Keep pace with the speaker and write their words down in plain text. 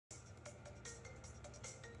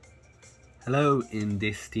Hello, in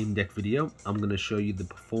this Steam Deck video I'm going to show you the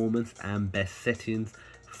performance and best settings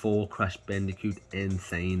for Crash Bandicoot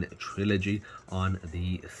Sane Trilogy on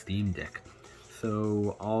the Steam Deck.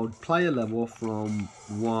 So I'll play a level from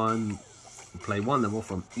one level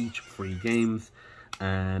from each 3 games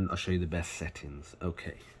and I'll show you the best settings.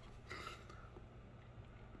 Okay.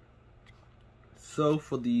 So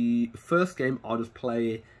for the first game I'll just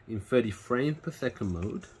play in 30 frames per second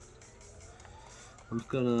mode. I'm just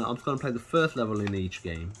gonna play the first level in each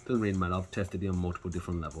game. Doesn't really matter. I've tested it on multiple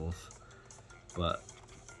different levels, but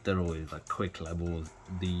they're always like quick levels.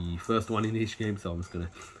 The first one in each game, so I'm just gonna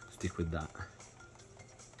stick with that.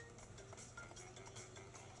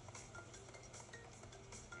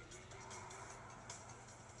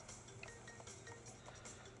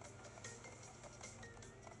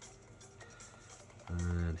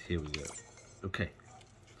 And here we go. Okay.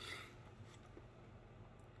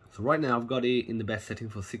 So right now I've got it in the best setting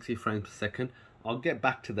for 60 frames per second. I'll get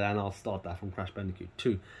back to that and I'll start that from Crash Bandicoot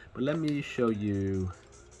 2. But let me show you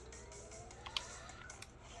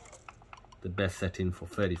the best setting for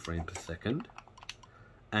 30 frames per second.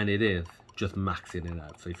 And it is just maxing it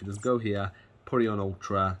out. So if you just go here, put it on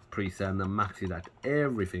Ultra, preset, and then max it at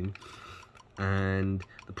everything. And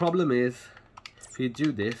the problem is, if you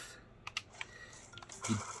do this,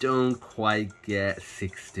 you don't quite get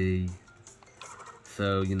 60.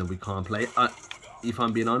 So, you know, we can't play. If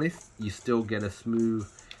I'm being honest, you still get a smooth,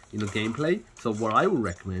 you know, gameplay. So what I would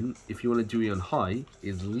recommend, if you want to do it on high,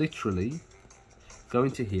 is literally go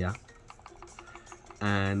into here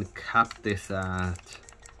and cap this at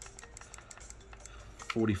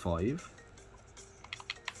 45.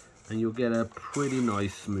 And you'll get a pretty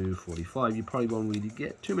nice smooth 45. You probably won't really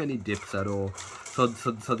get too many dips at all. So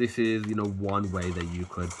this is, you know, one way that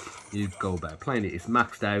you go about playing it. It's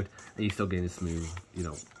maxed out and you're still getting a smooth, you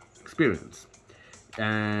know, experience.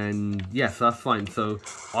 And yes, that's fine. So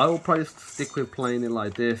I'll probably stick with playing it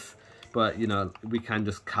like this, but you know, we can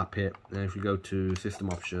just cap it. And if we go to system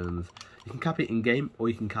options, you can cap it in game, or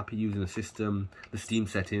you can cap it using the Steam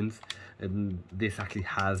settings. And this actually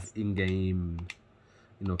has in-game,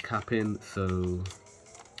 you know, capping. So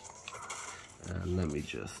let me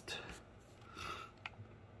just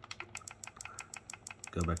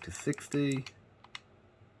go back to 60.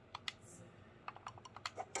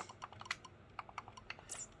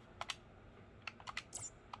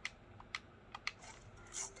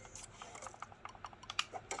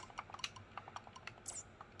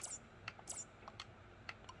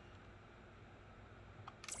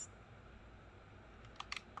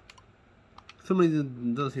 For some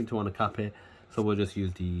reason doesn't seem to want to cap it, so we'll just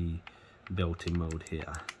use the built-in mode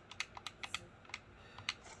here.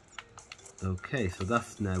 Okay, so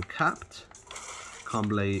that's now capped. Can't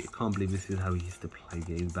believe this is how we used to play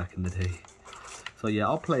games back in the day. So yeah,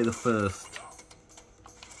 I'll play the first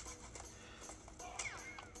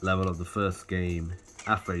level of the first game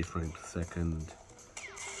at 30 frames per second.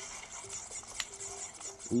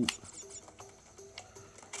 Ooh.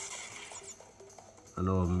 I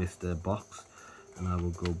know I've missed a box, and I will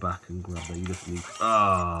go back and grab that. You just need...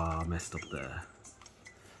 I messed up there.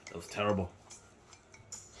 That was terrible.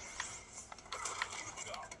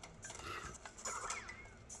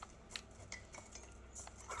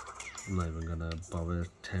 I'm not even gonna bother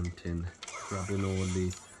attempting grabbing all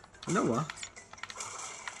the... You know what?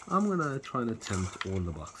 I'm gonna try and attempt all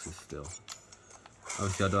the boxes still.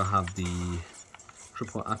 Obviously I don't have the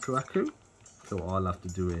triple aku, so I'll have to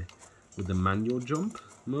do it with the manual jump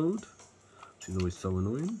mode, which is always so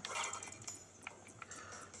annoying.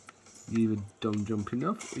 You either don't jump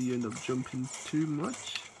enough, or you end up jumping too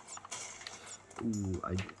much. Ooh,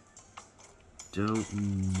 I don't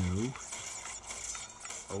know.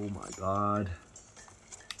 Oh my god.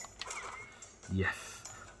 Yes.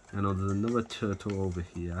 I know there's another turtle over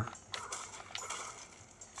here.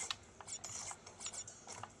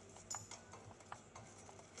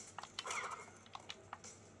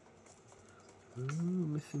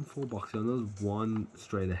 Missing 4 boxes. I know there's one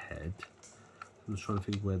straight ahead. I'm just trying to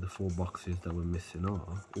think where the 4 boxes that we're missing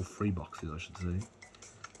are. Or 3 boxes, I should say.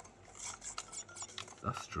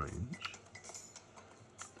 That's strange.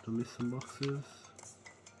 Did I miss some boxes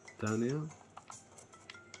down here?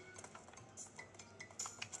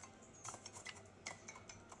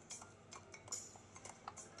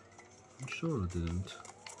 I'm sure I didn't.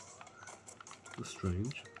 That's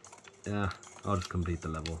strange. Yeah, I'll just complete the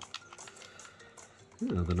level. I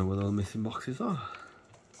don't know where all the missing boxes are.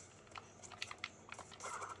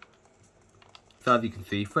 So as you can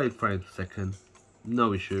see, 30 frames per second,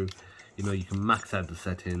 no issue. You know, you can max out the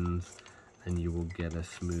settings and you will get a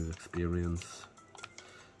smooth experience.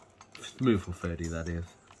 Smooth for 30, that is.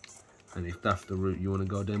 and if that's the route you want to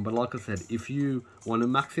go down. But like I said, if you want to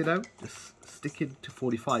max it out, just stick it to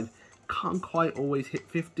 45. Can't quite always hit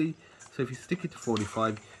 50, so if you stick it to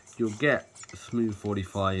 45, you'll get a smooth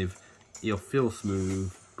 45. You'll feel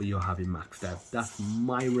smooth, but you'll have it maxed out. That's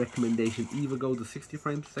my recommendation. Either go the 60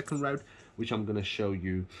 frames per second route, which I'm going to show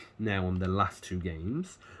you now on the last two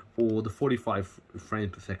games, or the 45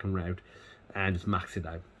 frames per second route and just max it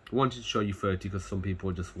out. I wanted to show you 30 because some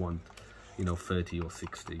people just want, you know, 30 or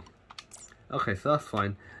 60. Okay, so that's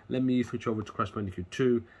fine. Let me switch over to Crash Bandicoot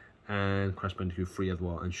 2 and Crash Bandicoot 3 as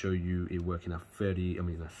well, and show you it working at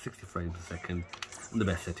 60 frames per second, and the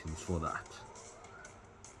best settings for that.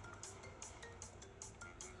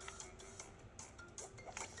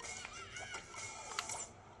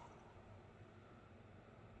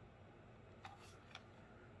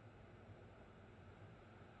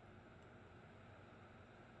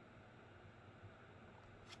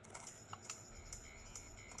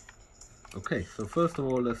 Okay, so first of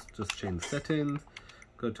all, let's just change the settings,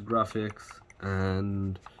 go to graphics,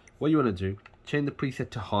 and what you want to do, change the preset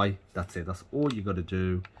to high. That's it, that's all you got to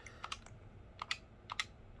do.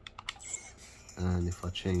 And if I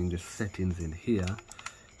change the settings in here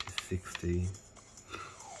to 60,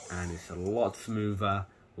 and it's a lot smoother,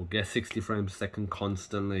 we'll get 60 frames per second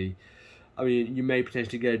constantly. I mean, you may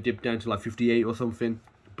potentially get a dip down to like 58 or something,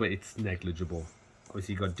 but it's negligible.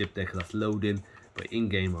 Obviously you got a dip there because that's loading, but in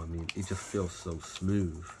game, I mean, it just feels so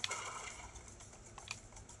smooth.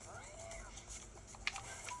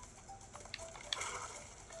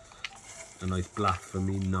 A nice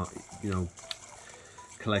blasphemy, not, you know,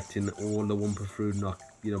 collecting all the Wumpa fruit, not,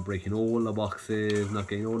 you know, breaking all the boxes, not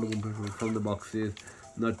getting all the Wumpa fruit from the boxes,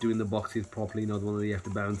 not doing the boxes properly, not the one that you have to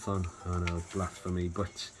bounce on. I know, it's blasphemy,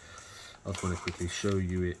 but I just want to quickly show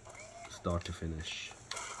you it start to finish.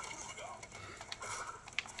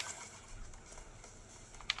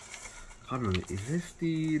 I don't know, is this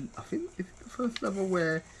the, I think it's the first level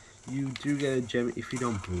where you do get a gem if you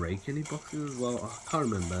don't break any boxes as well? I can't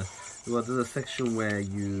remember. Well, there's a section where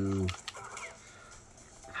you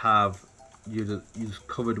have, you're just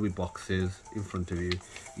covered with boxes in front of you.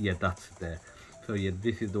 Yeah, that's there. So yeah,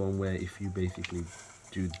 this is the one where if you basically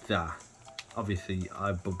do that, obviously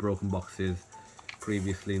I've broken boxes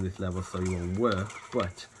previously in this level, so it won't work,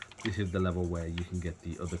 but this is the level where you can get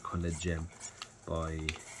the other colored gem by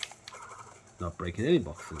not breaking any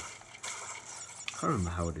boxes. I can't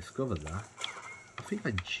remember how I discovered that. I think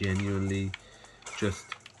I genuinely just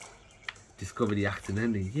discovered it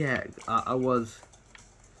accidentally. Yeah, I was,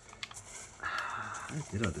 how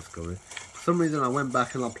did I discover it? For some reason I went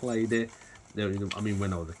back and I played it. I mean,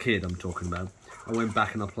 when I was a kid, I'm talking about. I went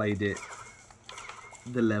back and I played it,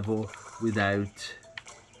 the level, without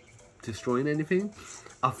destroying anything.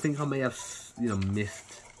 I think I may have, you know,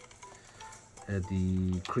 missed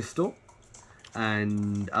the crystal,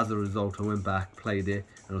 and as a result I went back, played it,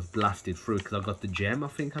 and I was blasted through because I got the gem, I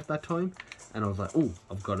think, at that time, and I was like, oh,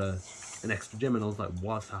 I've got an extra gem, and I was like,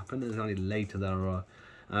 what's happened? And it's only later that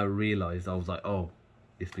I realized, I was like, oh,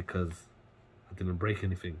 it's because I didn't break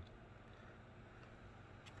anything.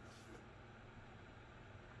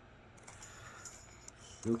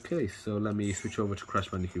 Okay, so let me switch over to Crash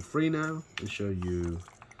Bandicoot 3 now and show you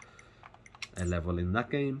a level in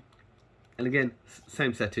that game. And again,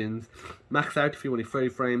 same settings. Max out if you want 30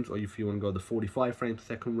 frames, or if you want to go the 45 frames per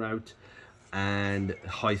second route, and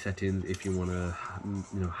high settings if you want to,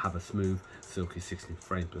 you know, have a smooth, silky 60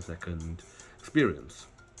 frames per second experience.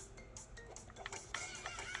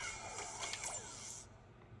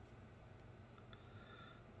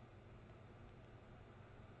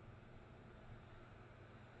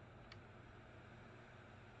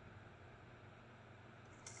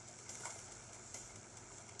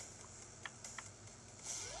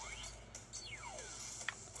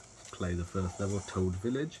 Play the first level, Toad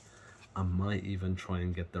Village. I might even try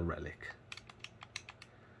and get the relic.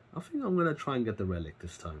 I think I'm gonna try and get the relic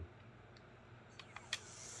this time.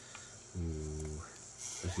 Ooh,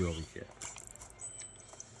 let's see what we get.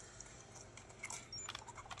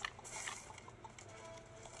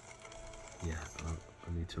 Yeah,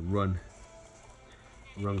 I need to run.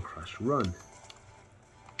 Run, Crash, run.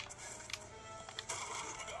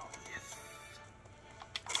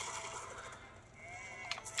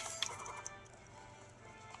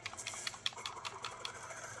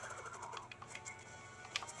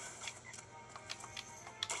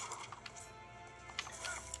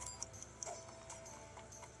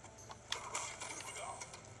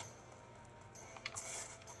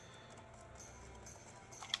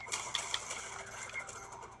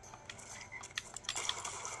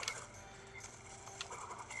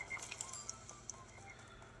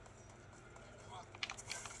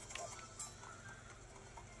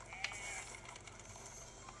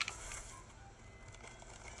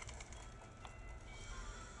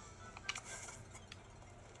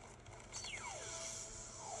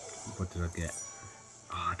 What did I get?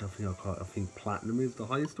 Oh, I don't think I got. I think platinum is the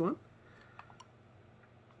highest one.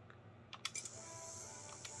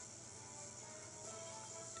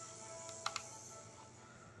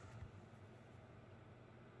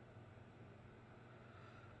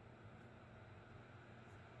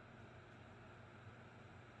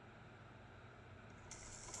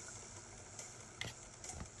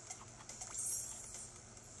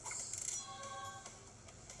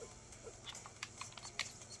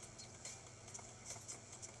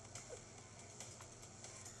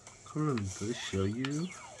 Come on, does it show you?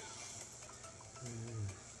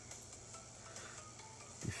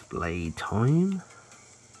 Display time.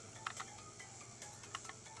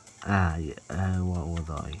 Ah, yeah. What was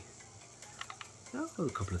I? Oh, a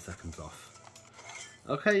couple of seconds off.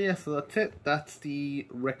 Okay, yeah, so that's it. That's the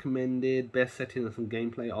recommended best setting and some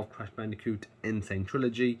gameplay of Crash Bandicoot Sane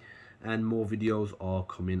Trilogy, and more videos are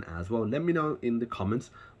coming as well. Let me know in the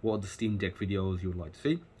comments what are the Steam Deck videos you would like to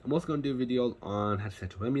see. I'm also going to do videos on how to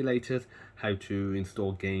set up emulators, how to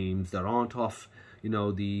install games that aren't off, you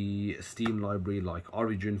know, the Steam library, like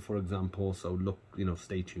Origin, for example. So look, you know,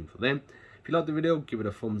 stay tuned for them. If you like the video, give it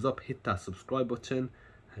a thumbs up, hit that subscribe button,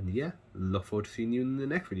 and yeah, look forward to seeing you in the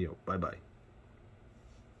next video. Bye bye.